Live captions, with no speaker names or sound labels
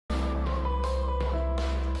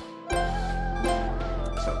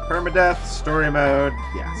Permadeath, story mode.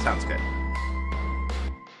 Yeah, sounds good.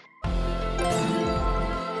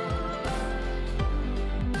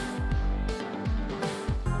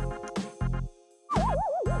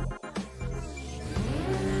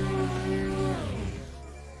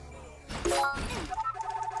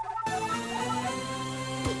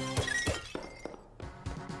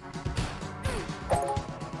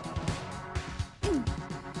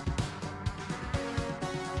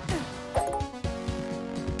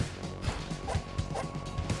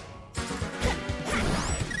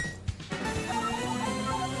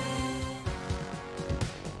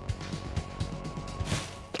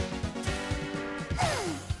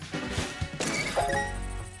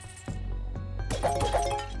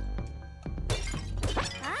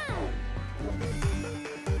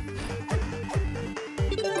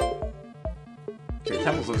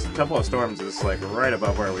 Temple of Storms is like right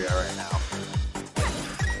above where we are right now.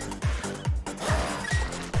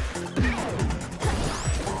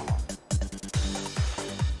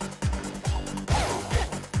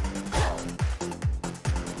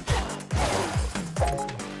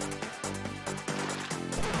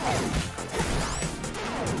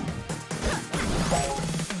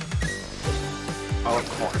 Oh, of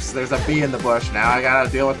course. There's a bee in the bush. Now I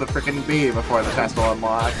gotta deal with the freaking bee before the chest will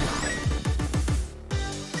unlock.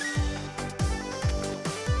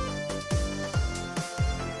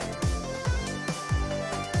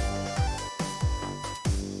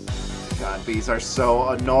 God, bees are so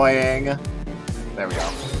annoying. There we go.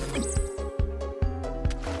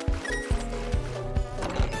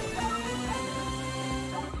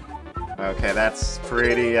 Okay, that's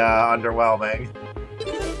pretty underwhelming.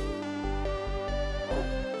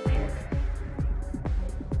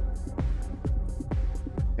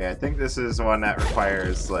 Yeah, I think this is one that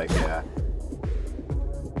requires, like,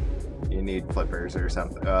 you need flippers or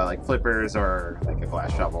something. Like flippers or, like, a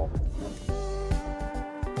glass shovel.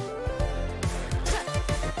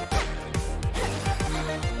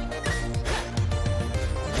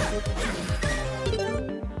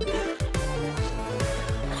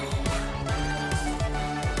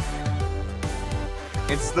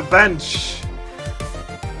 It's the bench!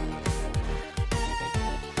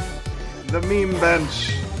 The meme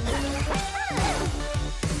bench!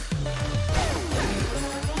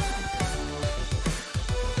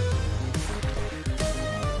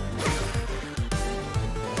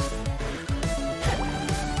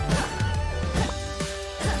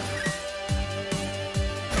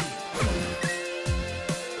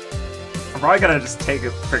 I'm probably gonna just take a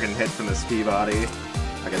friggin' hit from the speed body.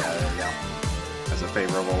 Okay, there we go. As a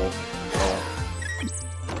favorable roll.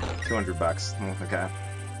 $200. Okay.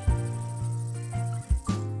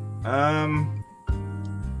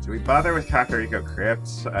 Do we bother with Kakariko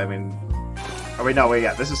Crypt? I mean... Oh wait, no, wait,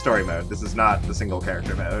 yeah, this is story mode. This is not the single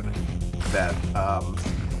character mode that,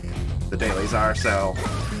 the dailies are, so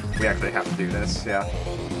we actually have to do this, yeah.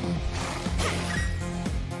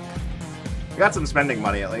 We got some spending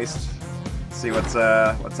money, at least. Let's see what's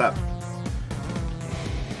up.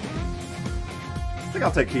 I think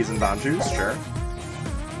I'll take keys and banjus, sure.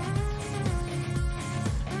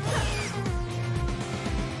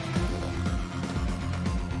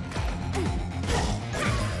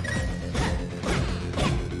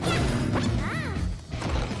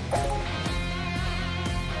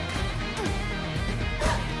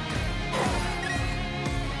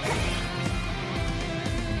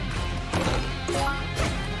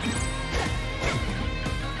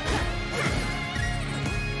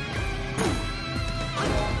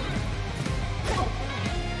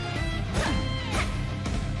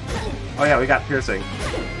 Oh yeah, we got piercing.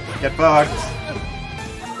 Get fucked!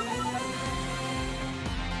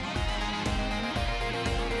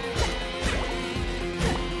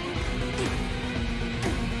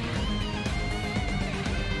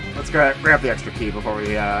 Let's grab the extra key before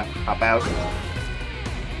we hop out.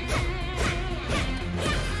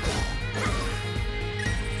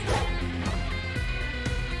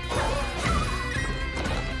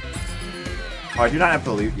 Oh, I do not have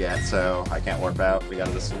the loot yet, so I can't warp out. We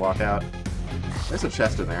gotta just walk out. There's a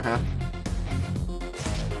chest in there, huh?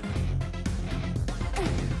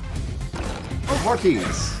 Oh, more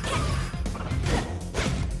keys!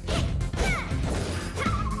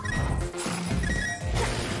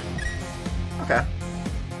 Okay.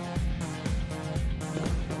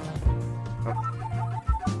 Oh.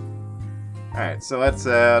 Alright, so let's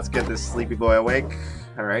get this sleepy boy awake.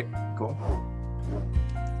 Alright, cool.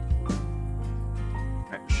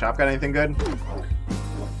 Shop got anything good?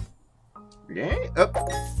 Okay. Oh.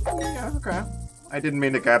 Yeah, okay. I didn't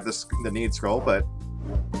mean to grab the need scroll, but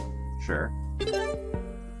sure.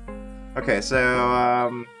 Okay, so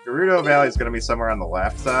Gerudo Valley is going to be somewhere on the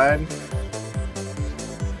left side.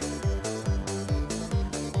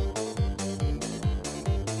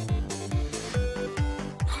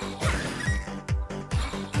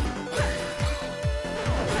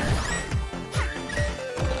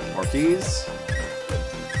 More keys.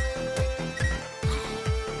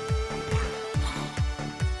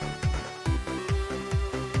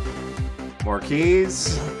 More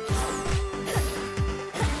keys.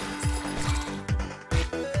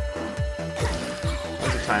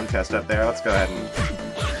 There's a time test up there. Let's go ahead and...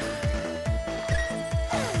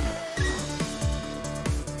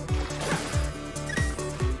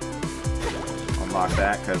 unlock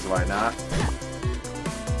that, because why not?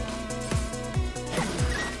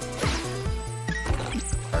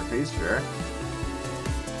 Heart piece, sure.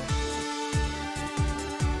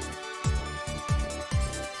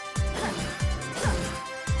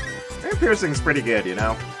 Air piercing's pretty good, you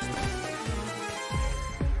know?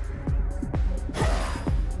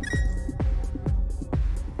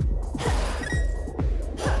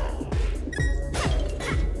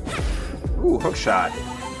 Ooh, hook shot.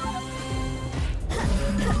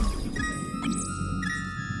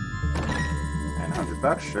 And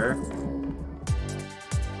 $100, sure.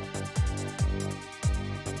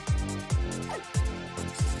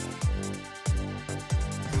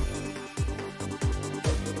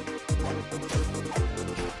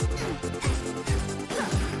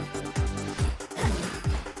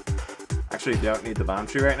 Actually don't need the bomb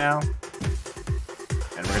tree right now.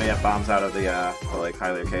 And we're gonna get bombs out of the like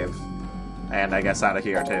Hyrule cave. And I guess out of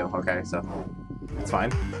here too. Okay, so it's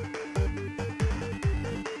fine.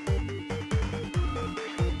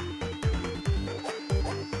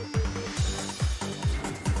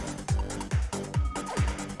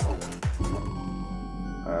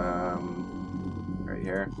 Right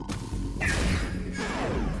here.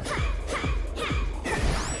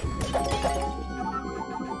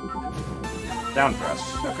 Down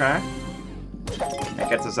thrust. Okay. That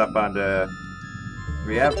gets us up onto... Do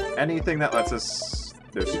we have anything that lets us...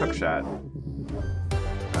 There's hook shot.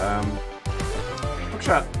 Hook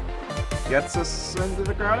shot gets us into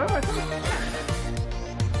the grotto, I think?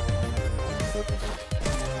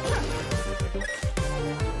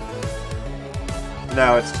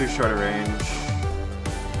 No, it's too short a range.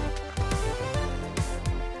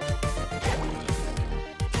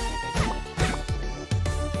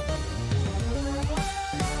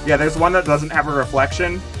 Yeah, there's one that doesn't have a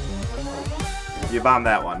reflection. You bomb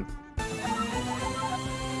that one.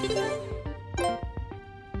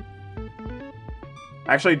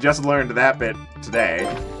 I actually just learned that bit today.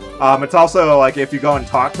 It's also, like, if you go and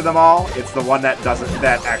talk to them all, it's the one that doesn't,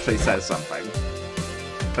 that actually says something.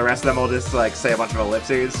 The rest of them will just, like, say a bunch of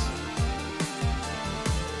ellipses.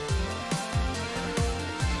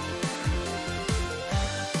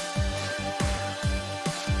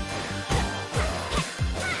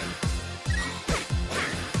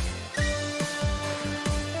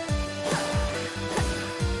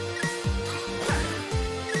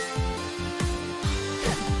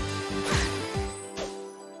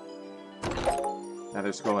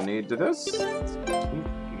 Another scroll of need to this.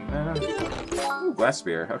 Ooh, glass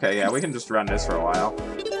spear. Okay, yeah, we can just run this for a while.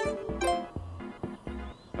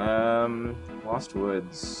 Lost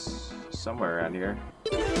Woods. Somewhere around here.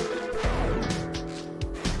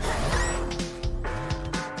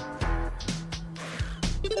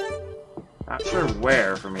 Not sure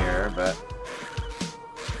where from here, but...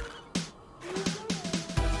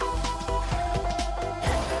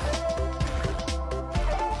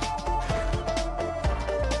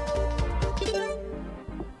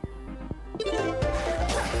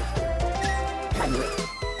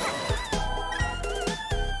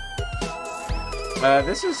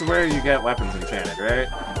 this is where you get weapons enchanted, right?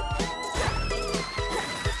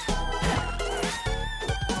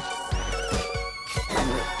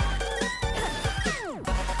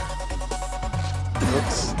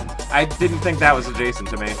 Oops. I didn't think that was adjacent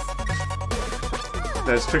to me.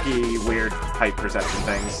 Those tricky, weird height perception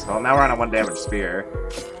things. Well, now we're on a 1 damage spear.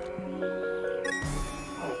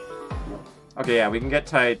 Okay, yeah, we can get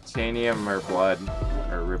titanium or blood,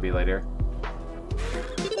 or ruby later.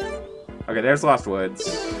 Okay, there's Lost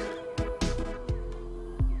Woods.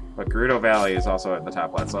 But Gerudo Valley is also at the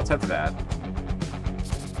top left, so let's head to that.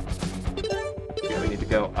 Okay, we need to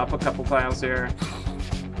go up a couple tiles here.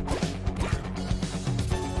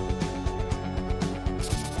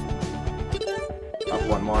 Up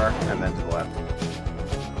one more, and then to the left.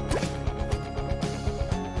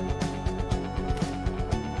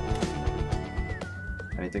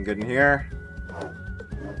 Anything good in here?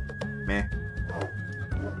 Meh.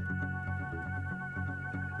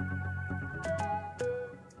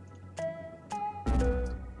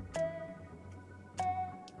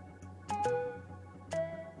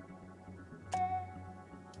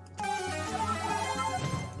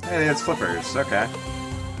 Hey, it's flippers. Okay.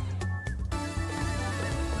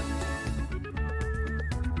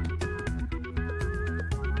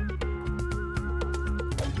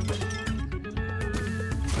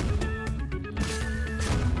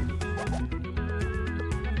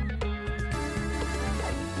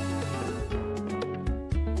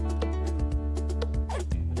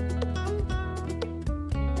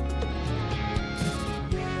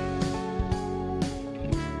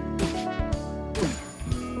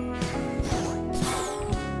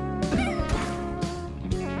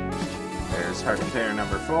 Heart container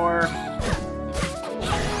number 4.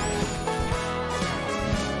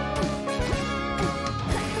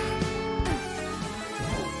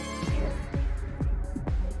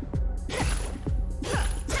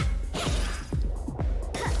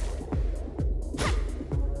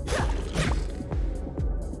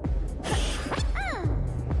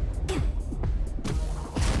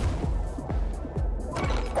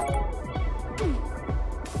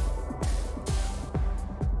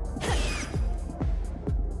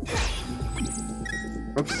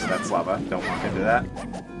 Oops, that's lava. Don't walk into that.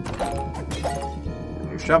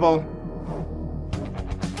 New shovel.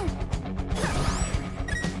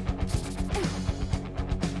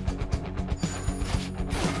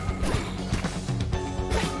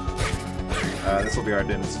 This will be our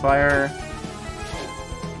Cadence fire.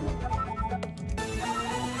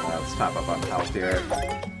 Let's top up on health here.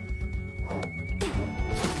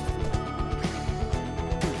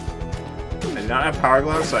 I do not have power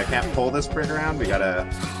gloves, so I can't pull this brick around. We gotta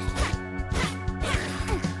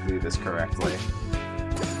do this correctly.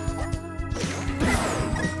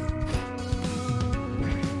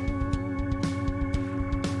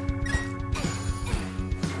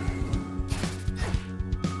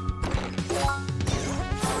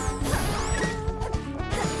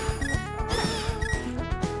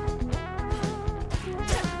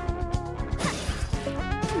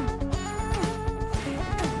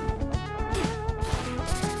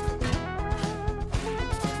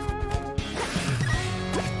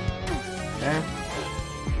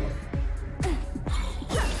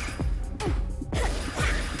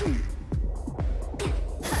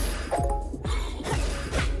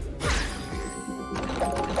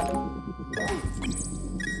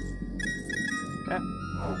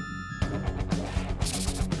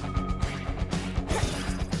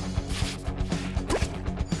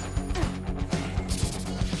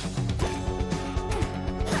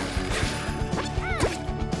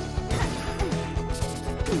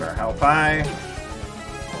 Our health high.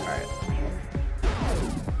 Alright.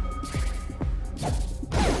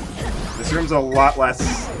 This room's a lot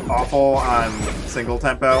less awful on single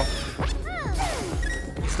tempo.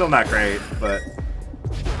 Still not great, but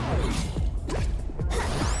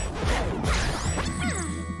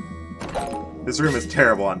this room is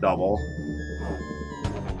terrible on double.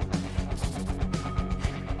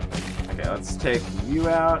 Okay, let's take you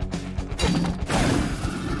out.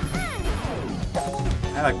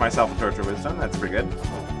 I like myself a Torture Wisdom, that's pretty good.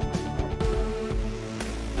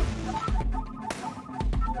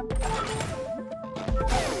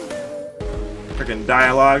 Freaking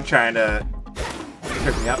dialogue trying to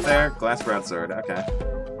pick me up there. Glass broadsword, okay.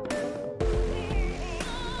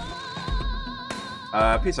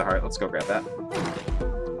 Piece of heart, let's go grab that.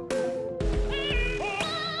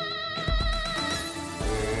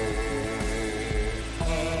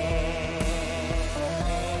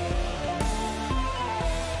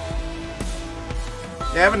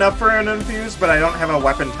 Yeah, I have enough for an infuse, but I don't have a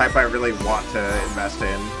weapon type I really want to invest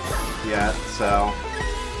in yet, so...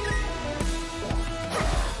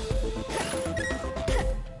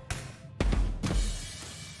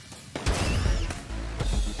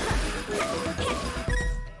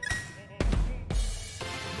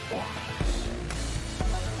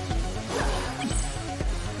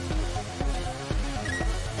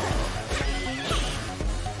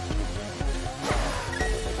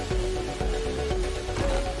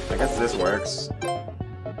 I guess this works.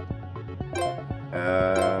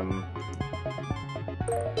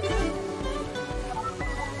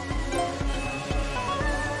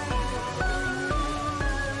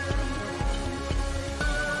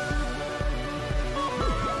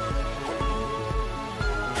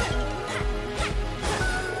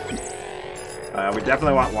 We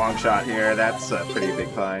definitely want long shot here. That's a pretty big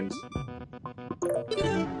find.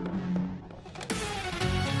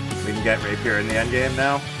 We can get rapier in the end game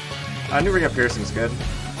now. New ring of piercing's good.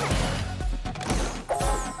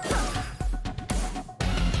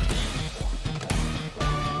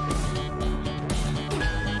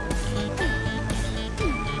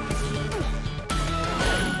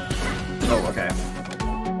 Oh, okay.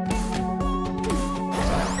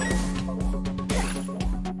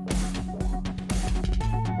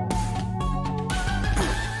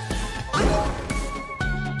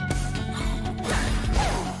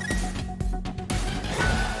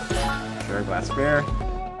 Rapier.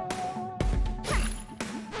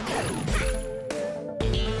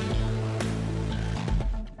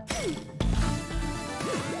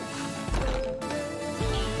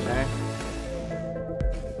 Okay.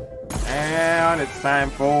 And it's time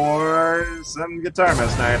for some Guitar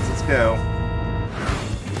Mouse Nights. Let's go.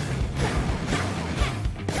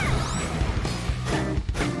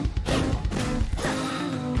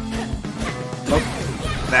 Oh,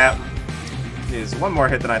 that is one more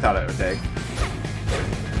hit than I thought it would take.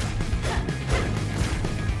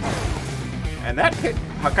 And that hit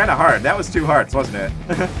kind of hard. That was 2 hearts, wasn't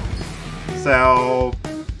it? So,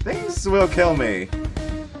 things will kill me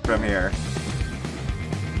from here.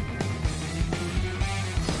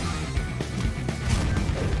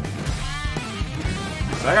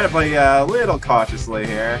 So I gotta play a little cautiously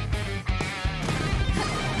here.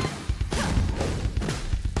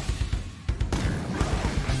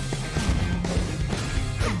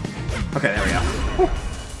 Okay, there we go. Whew.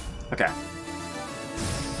 Okay.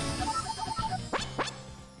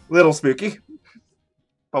 Little spooky.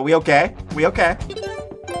 But we okay. We okay.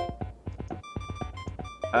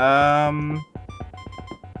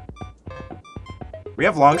 We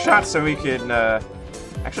have long shots, so we can,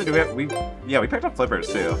 actually, do we have, yeah, we picked up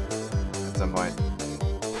flippers, too, at some point.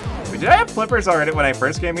 Did I have flippers already when I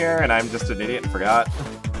first came here, and I'm just an idiot and forgot?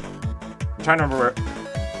 I'm trying to remember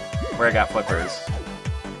where I got flippers.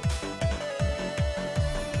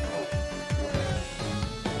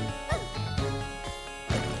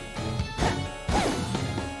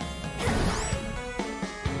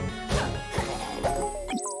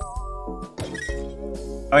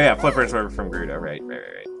 Oh yeah, flippers were from Gerudo, right.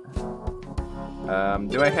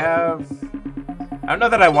 Do I have... I don't know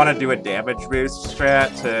that I want to do a damage boost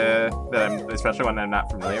strat especially one I'm not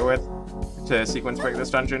familiar with, to sequence break this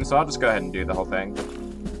dungeon, so I'll just go ahead and do the whole thing.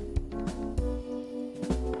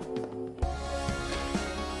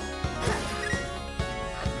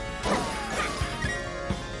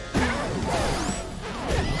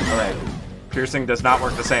 Alright. Piercing does not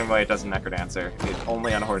work the same way it does in Necrodancer. It's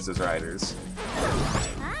only on horses' riders.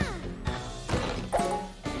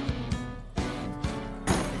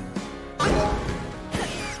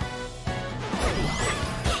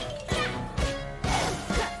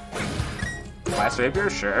 Glass Rapier?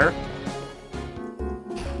 Sure.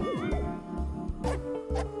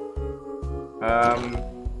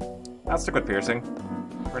 I'll stick with piercing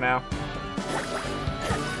for now.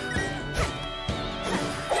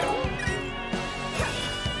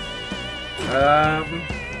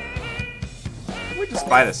 We just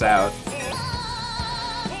buy this out.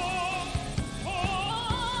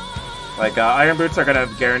 Like, Iron Boots are gonna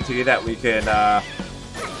guarantee that we can,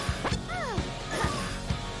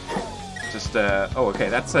 oh, okay,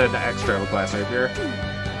 that's an extra Glass Rapier.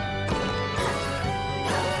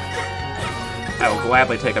 I will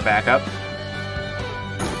gladly take a backup.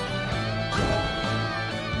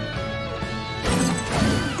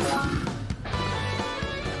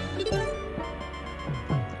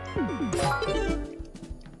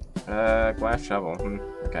 Glass Shovel.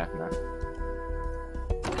 Okay, no.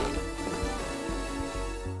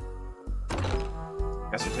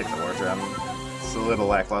 Guess we take the War Drum. It's a little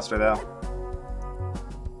lackluster, though.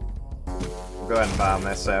 We'll go ahead and bomb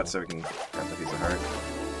this out so we can grab the piece of heart.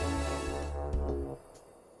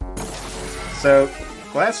 So,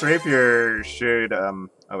 Glass Rapier should, oh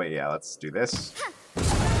wait, yeah, let's do this.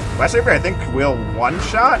 Glass Rapier, I think, will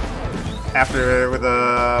one-shot after with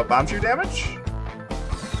a bomb shoot damage?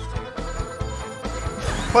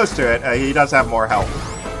 Close to it. He does have more health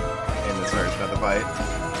in this version of the fight.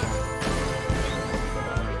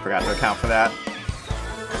 Forgot to account for that.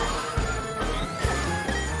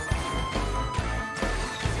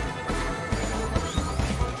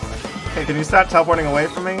 Hey, can you stop teleporting away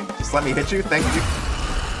from me? Just let me hit you? Thank you.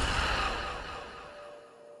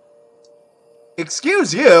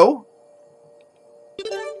 Excuse you?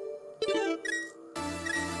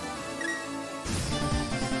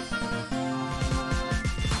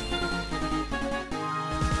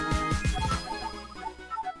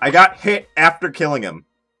 I got hit after killing him.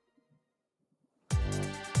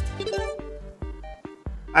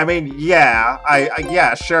 I mean, yeah,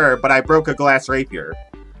 yeah, sure, but I broke a Glass Rapier.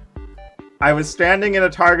 I was standing in a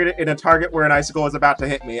target where an icicle was about to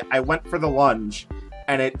hit me. I went for the lunge,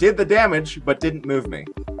 and it did the damage, but didn't move me.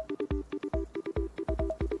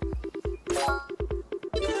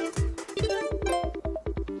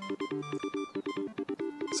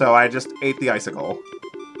 So I just ate the icicle.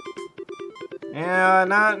 Yeah,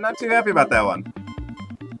 not too happy about that one.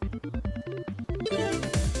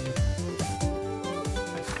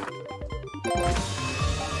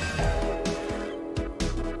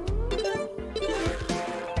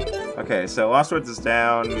 Okay, so Lost Woods is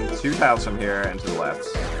down 2 tiles from here and to the left.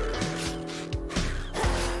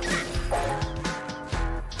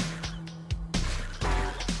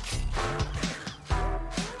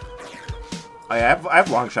 I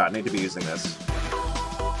have long shot. Need to be using this.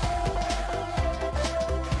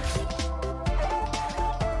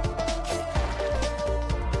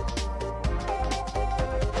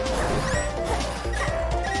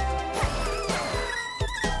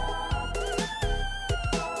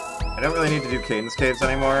 I don't really need to do Cadence Caves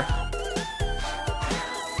anymore.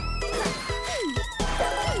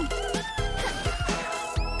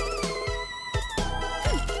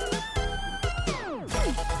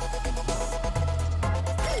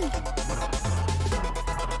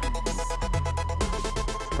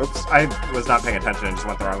 Oops, I was not paying attention and just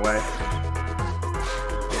went the wrong way.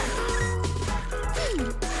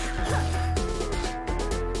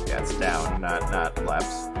 Yeah, it's down, not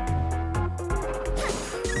left.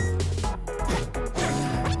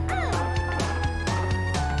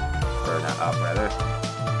 Or not up, rather.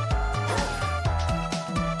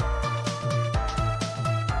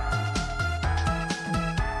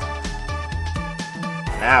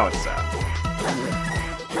 Now it's up.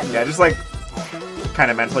 Yeah, just like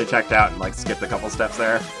kind of mentally checked out and like skipped a couple steps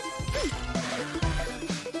there.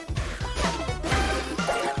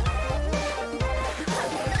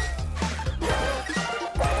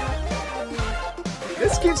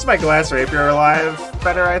 This keeps my glass rapier alive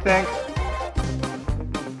better, I think.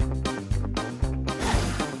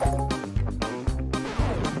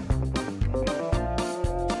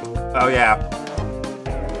 Oh yeah.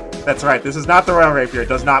 That's right, this is not the Royal Rapier, it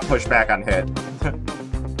does not push back on hit.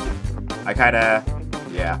 I kinda...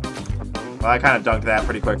 yeah. Well, I kinda dunked that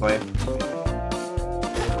pretty quickly.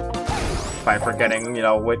 By forgetting, you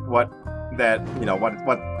know, what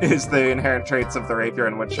is the inherent traits of the Rapier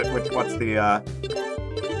and what's the,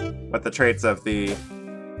 what the traits of the...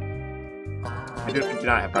 I do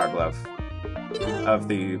not have Power Glove. Of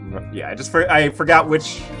the... yeah, I forgot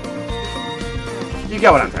which... You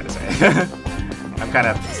get what I'm trying to say. I'm kind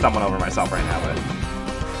of stumbling over myself right now, but...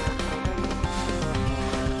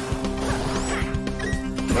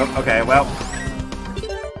 Oh, okay, well...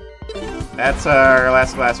 That's our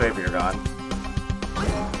last glass rapier gone.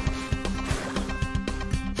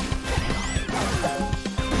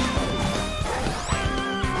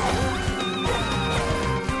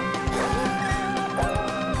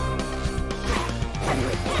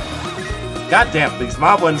 God damn, these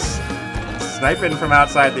moblins sniping from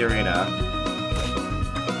outside the arena.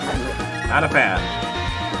 Not a fan.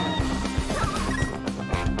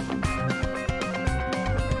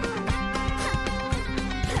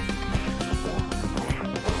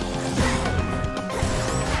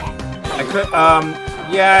 I could,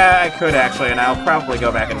 yeah, I could actually, and I'll probably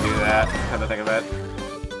go back and do that, come to think of it.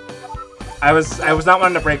 I was not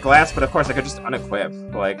wanting to break glass, but of course I could just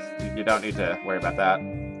unequip. Like, you don't need to worry about that.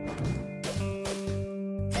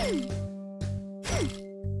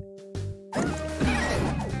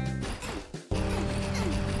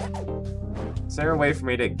 Is there a way for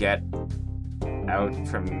me to get out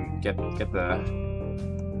from get the?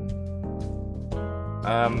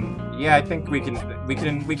 Yeah, I think we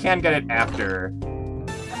can get it after.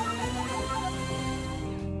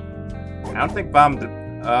 I don't think bombed.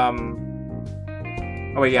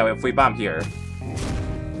 Oh wait, yeah, if we bomb here.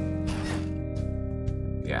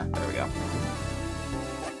 Yeah, there we go.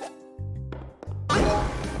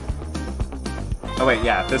 Oh wait,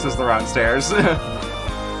 yeah, this is the wrong stairs.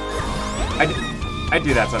 I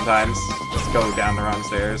do that sometimes. Just go down the wrong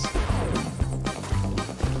stairs.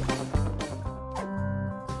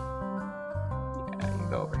 Yeah, I can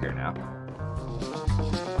go over here now.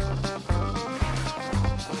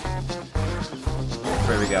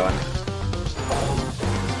 Where are we going?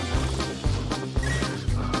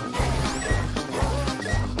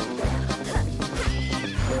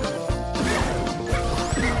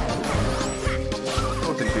 A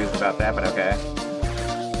little confused about that, but okay.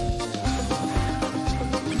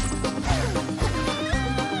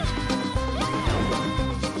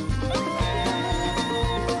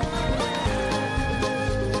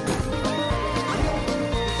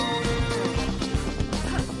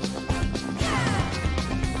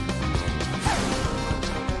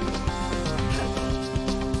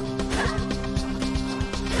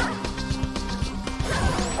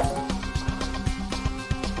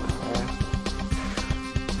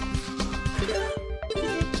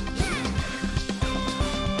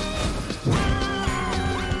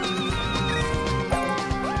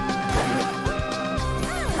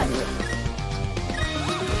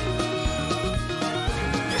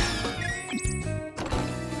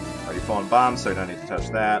 Bombs, so I don't need to touch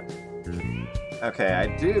that. Okay, I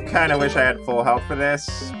do kind of wish I had full health for this,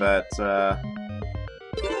 but,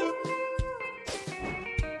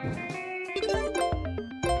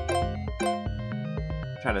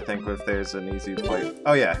 trying to think if there's an easy place.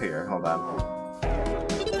 Oh yeah, here, hold on.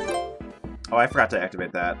 Oh, I forgot to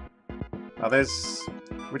activate that. Oh, there's...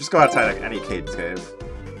 We just go outside of any Cadence cave.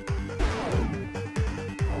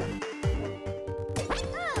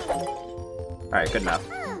 Alright, good enough.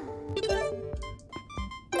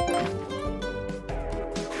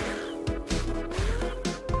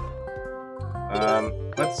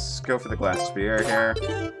 Let's go for the glass sphere here.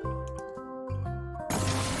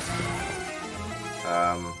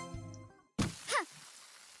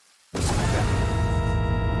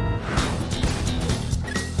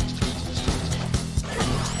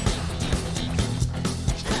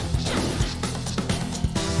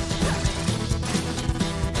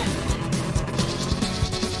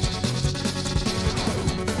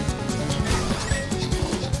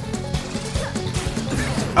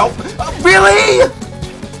 Oh, really?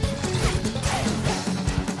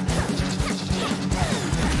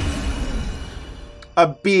 A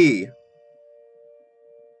bee.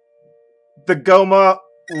 The Goma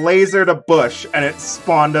lasered a bush and it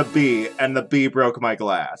spawned a bee, and the bee broke my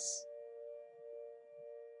glass.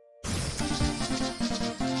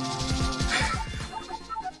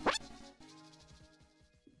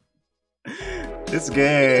 This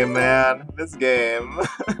game, man. This game.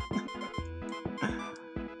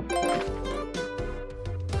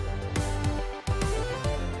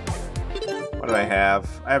 What do I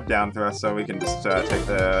have? I have down thrust, so we can just take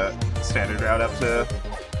the standard route up to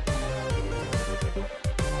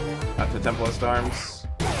Temple of Storms.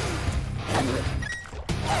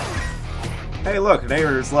 Hey, look,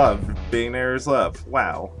 neighbor's love being neighbor's love.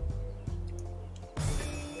 Wow.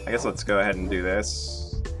 I guess let's go ahead and do this.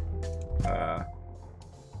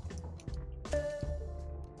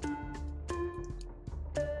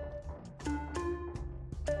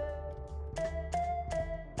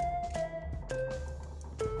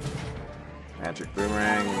 Magic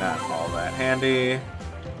Boomerang, not all that handy.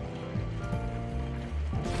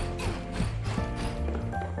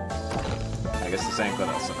 I guess this anklet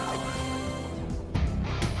also not.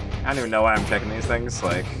 I don't even know why I'm checking these things,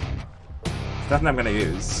 like, it's nothing I'm gonna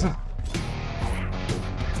use. Get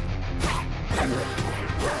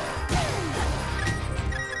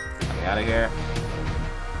me out of here.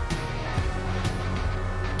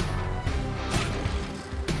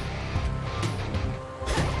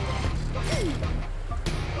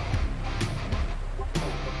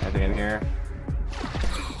 In here.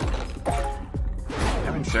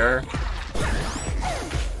 I'm sure.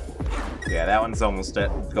 Yeah, that one's almost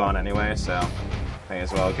gone anyway, so may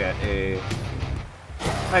as well get a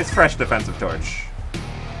nice fresh defensive torch.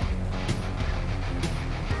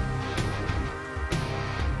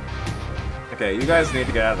 Okay, you guys need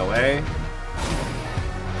to get out of the way.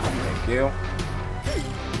 Thank you.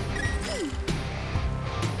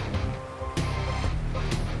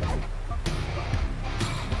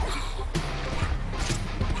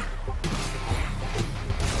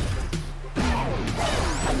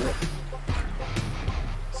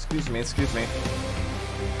 Excuse me.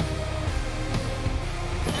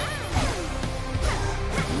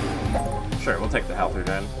 Sure, we'll take the health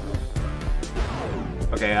regen.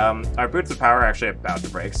 Okay, our boots of power are actually about to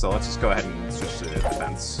break, so let's just go ahead and switch to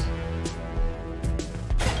defense.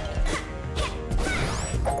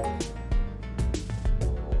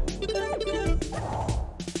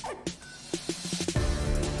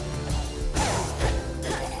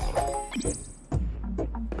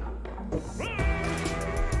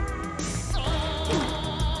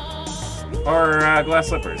 Or glass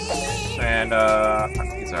slippers. And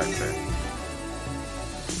these are sure.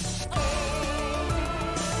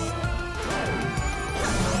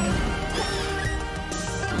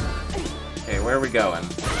 Okay, where are we going?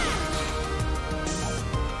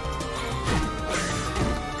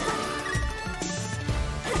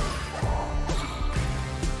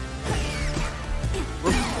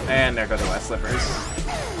 And there go the glass slippers.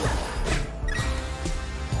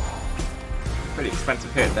 Pretty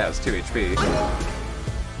expensive hit, that was 2 HP.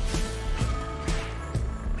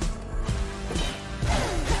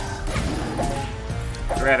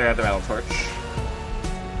 I'd rather have the metal torch.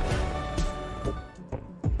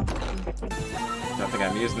 Don't think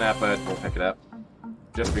I'm using that, but we'll pick it up.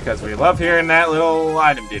 Just because we love hearing that little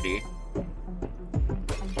item ditty.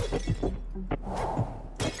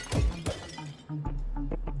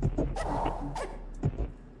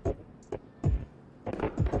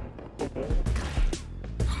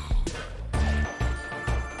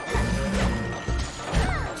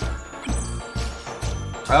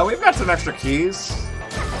 We've got some extra keys.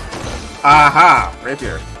 Aha!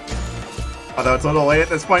 Rapier. Although it's a little late at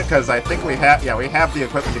this point, because I think we have, yeah, we have the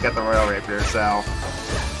equipment to get the Royal Rapier, so...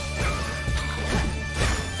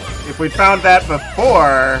 If we'd found that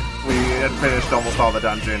before we had finished almost all the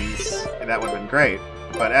dungeons, that would have been great.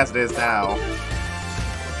 But as it is now...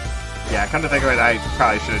 Yeah, come to think of it, I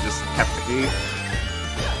probably should have just kept the key.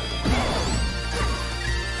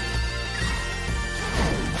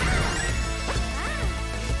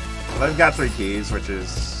 Well, I've got 3 keys, which is...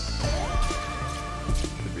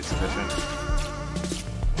 should be sufficient.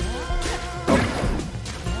 Oh.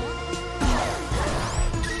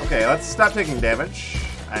 Okay, let's stop taking damage.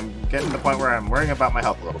 I'm getting to the point where I'm worrying about my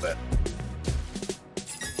health a little bit.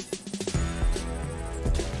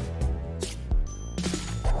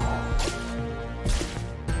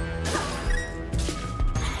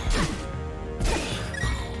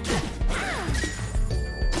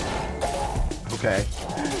 Okay.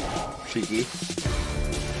 Cheeky.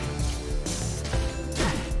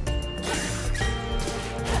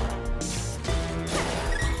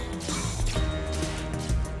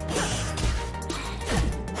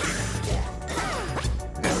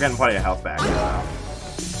 Okay, we're getting plenty of health back now.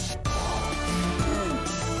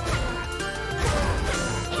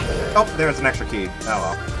 Oh, there's an extra key. Oh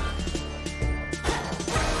well.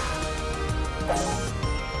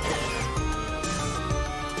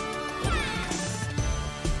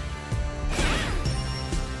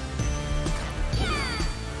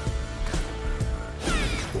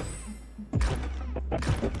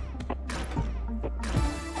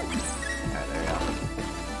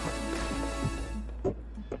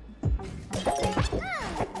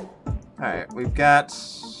 Alright, we've got...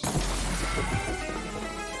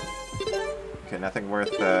 Okay, nothing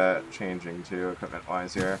worth changing to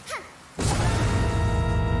equipment-wise here.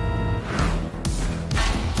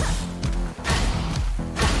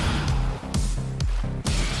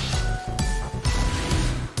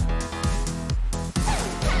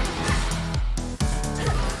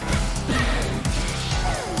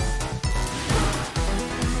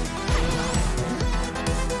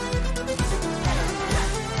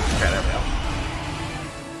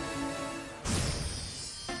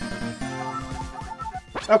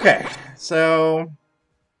 Okay, so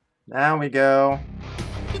now we go.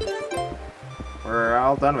 We're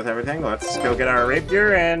all done with everything. Let's go get our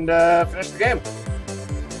rapier and finish the game.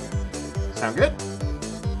 Sound good?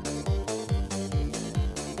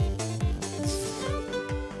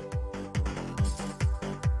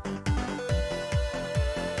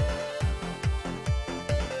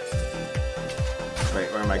 Wait,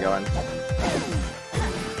 where am I going?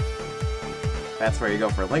 That's where you go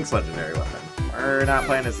for Link's legendary weapon. We're not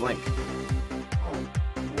playing as Link.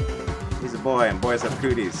 He's a boy, and boys have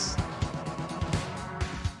cooties.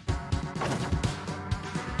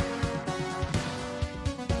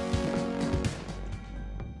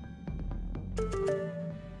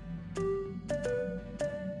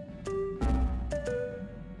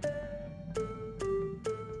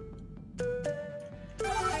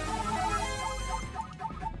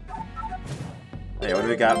 Hey, what do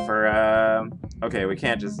we got for, okay, we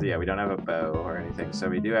can't just, yeah, we don't have a bow or anything, so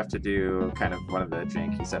we do have to do kind of one of the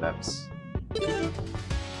janky setups.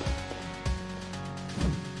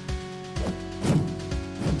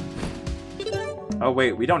 Oh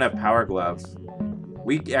wait, we don't have Power Glove.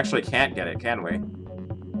 We actually can't get it, can we?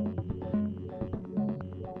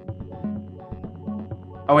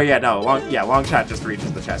 Oh wait, yeah, no, long shot just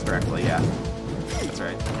reaches the chest directly, yeah. That's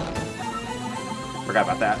right. Forgot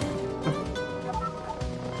about that.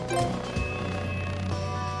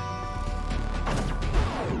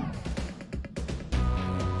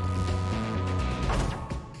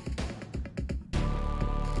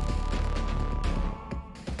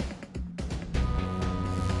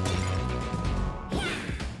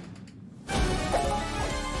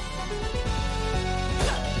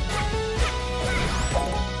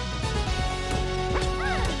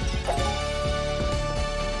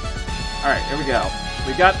 Alright, here we go.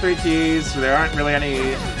 We got 3 keys, so there aren't really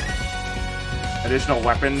any additional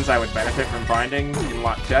weapons I would benefit from finding in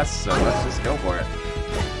locked chests, so let's just go for it.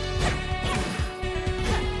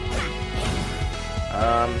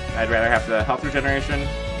 I'd rather have the health regeneration.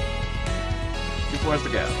 2 floors to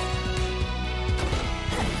go.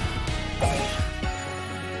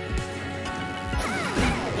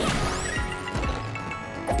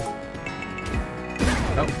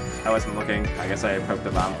 Oh, I wasn't looking. I guess I poked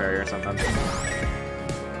the bomb fairy or something.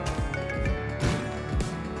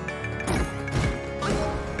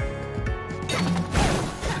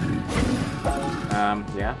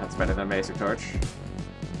 Yeah, that's better than basic torch.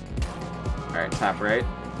 Alright, top right.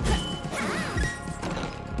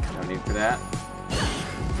 need for that.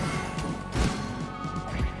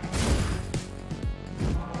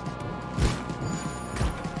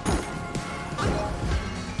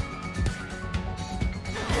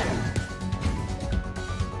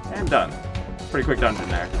 And done. Pretty quick dungeon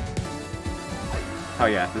there. Oh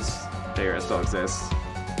yeah, this area still exists.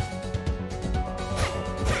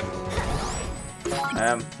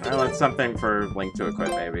 Well, it's something for Link to equip,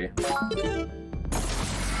 maybe.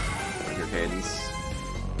 Your Cadence.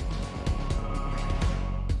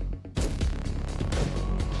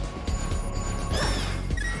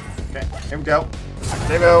 Okay, here we go.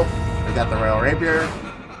 There we go. We got the Royal Rapier.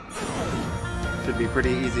 Should be pretty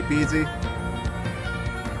easy peasy.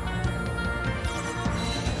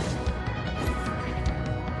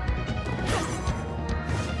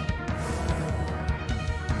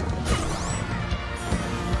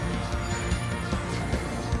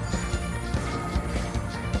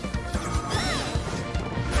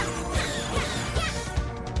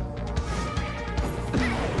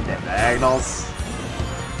 Diagonals.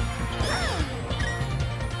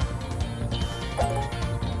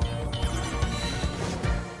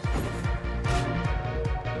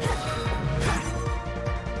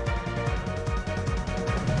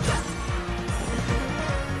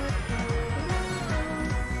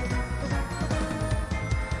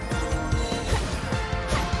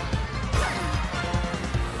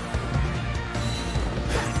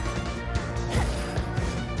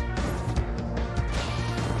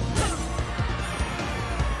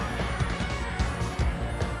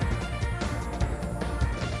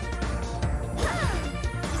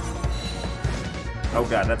 Oh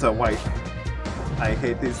god, that's a white. I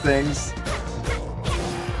hate these things.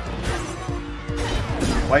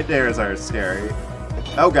 White dares are scary.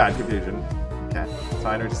 Oh god, confusion. Okay,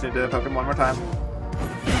 fine, we just need to poke him one more time.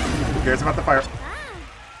 Who cares about the fire?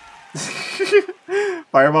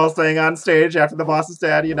 Fireball staying on stage after the boss is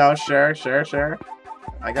dead, you know, sure.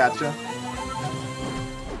 I gotcha.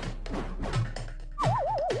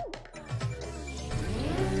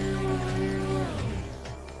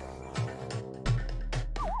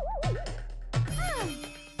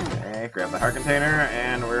 Grab the heart container,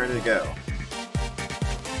 and we're ready to go.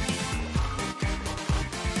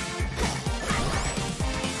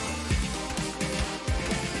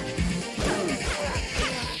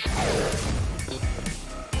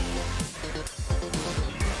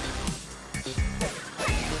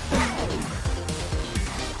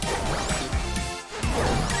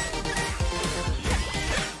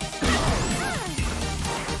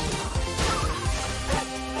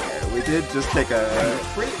 We did just take a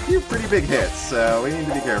few pretty big hits, so we need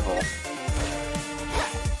to be careful.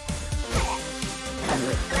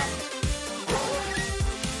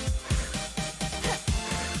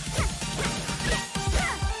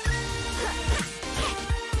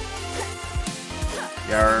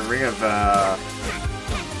 Yeah, our Ring of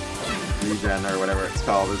Regen, or whatever it's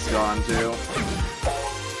called, is gone too.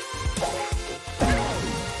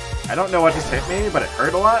 I don't know what just hit me, but it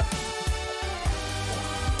hurt a lot.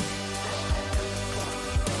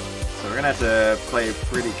 We're gonna have to play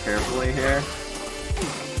pretty carefully here.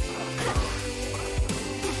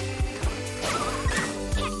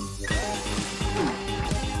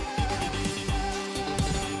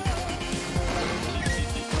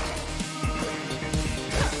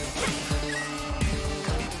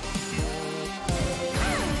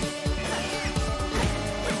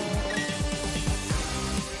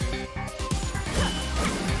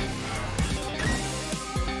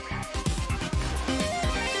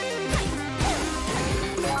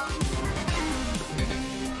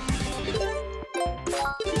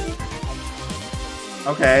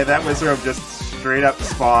 Okay, that wizard just straight up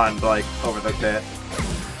spawned, like, over the pit.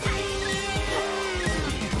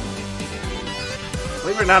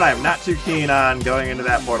 Believe it or not, I'm not too keen on going into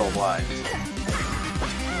that portal blind.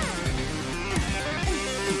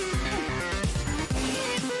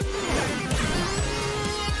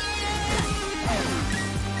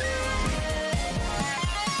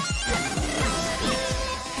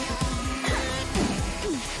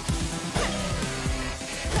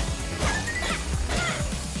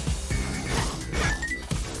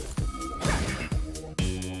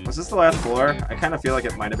 Was this the last floor? I kind of feel like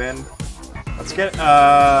it might have been. Let's get,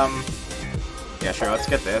 yeah, sure, let's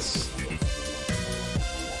get this.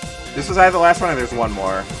 This was either the last one or there's one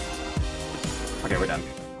more. Okay, we're done.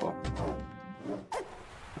 Cool.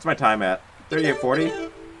 What's my time at?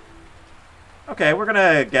 38:40? Okay, we're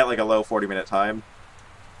gonna get like a low 40-minute time.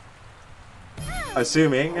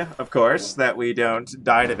 Assuming, of course, that we don't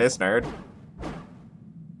die to this nerd.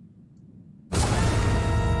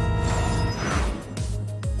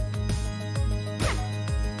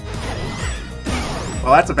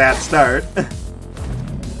 Well, that's a bad start. I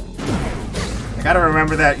gotta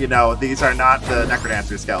remember that, you know, these are not the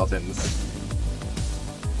Necrodancer skeletons.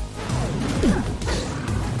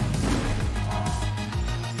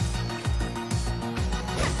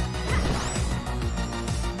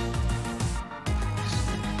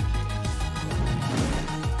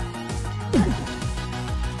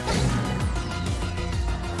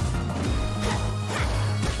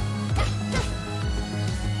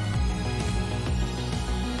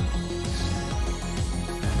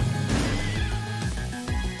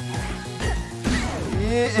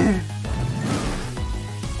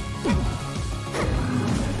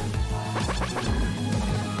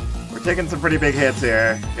 We're taking some pretty big hits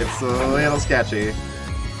here. It's a little sketchy.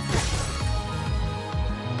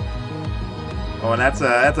 Oh, and that's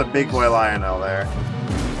a big boy Lionel there.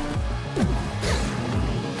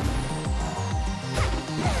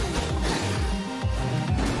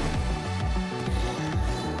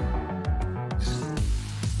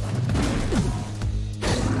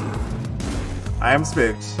 I am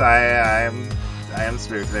spooked. I am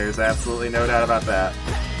spooked. There's absolutely no doubt about that.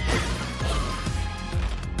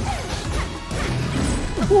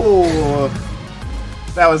 Ooh,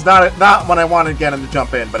 that was not when I wanted Ganon to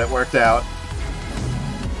jump in, but it worked out.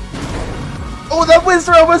 Oh, the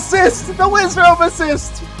Wizrobe assist! The Wizrobe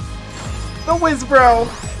assist! The Wizbro!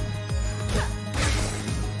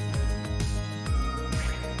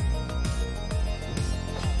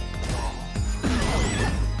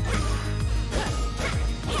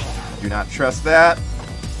 Do not trust that.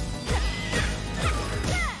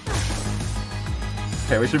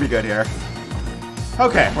 Okay, we should be good here.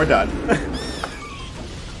 Okay, we're done.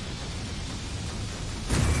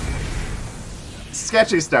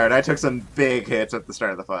 Sketchy start. I took some big hits at the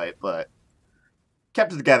start of the fight, but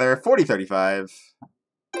kept it together. 40-35.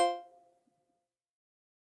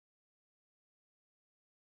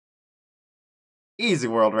 Easy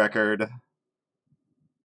world record.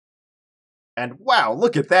 And wow,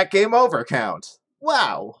 look at that game over count.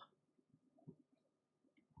 Wow.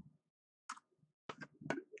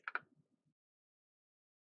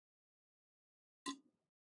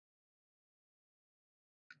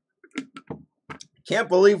 Can't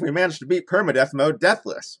believe we managed to beat Permadeath mode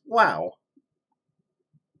deathless. Wow.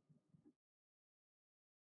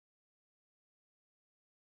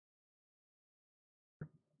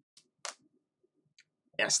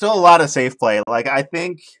 Yeah, still a lot of safe play. Like, I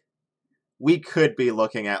think we could be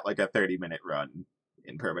looking at like a 30-minute run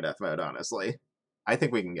in Permadeath mode, honestly. I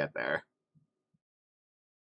think we can get there.